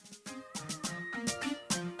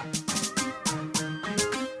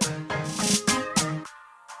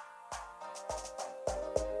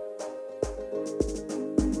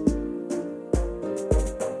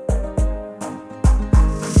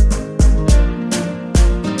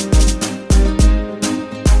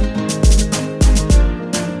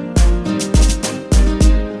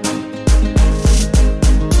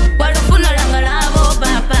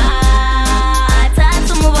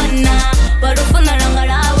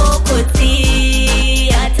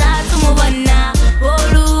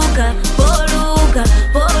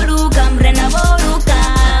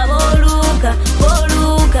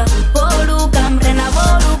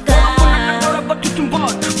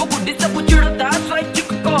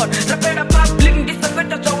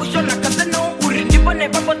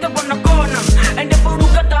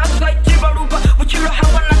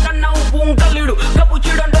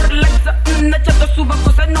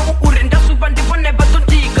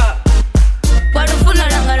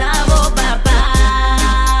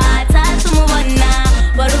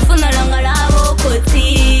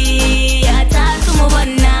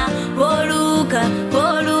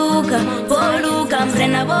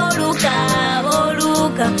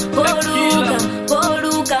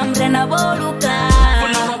Luga, mrena Vho Luga.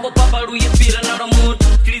 Kuna wako paparu yepira na ramut,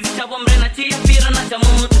 krizi chabo mrena chi yepira na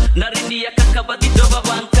chamut. Narindi ya kaka pati doba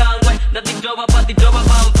bankangwe, dati doba pati doba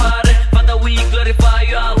bampare. Father we glorify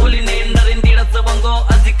your holy name. Narindi ra sabango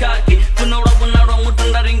azikaki, tunora buna ramut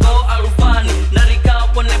naringo alufani.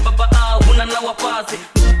 Narika pone baba huna na wapasi.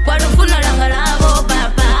 Barufuna rangalabo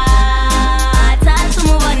baba, atatu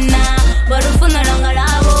mubana. Barufuna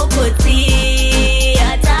rangalabo koti,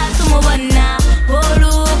 atatu mubana. Vho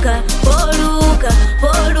Luga, Vho Luga,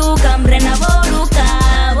 Vho Luga, mrena Vho Luga,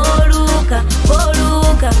 Vho Luga, Vho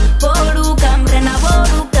Luga, Vho Luga, mrena Vho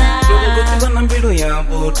Luga. Tukana mbiru ya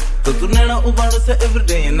bot, tutunela ubalose every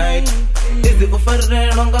day and night. Izi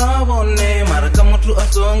ufarre longa bone, maraka mutu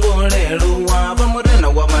asongo lelu wa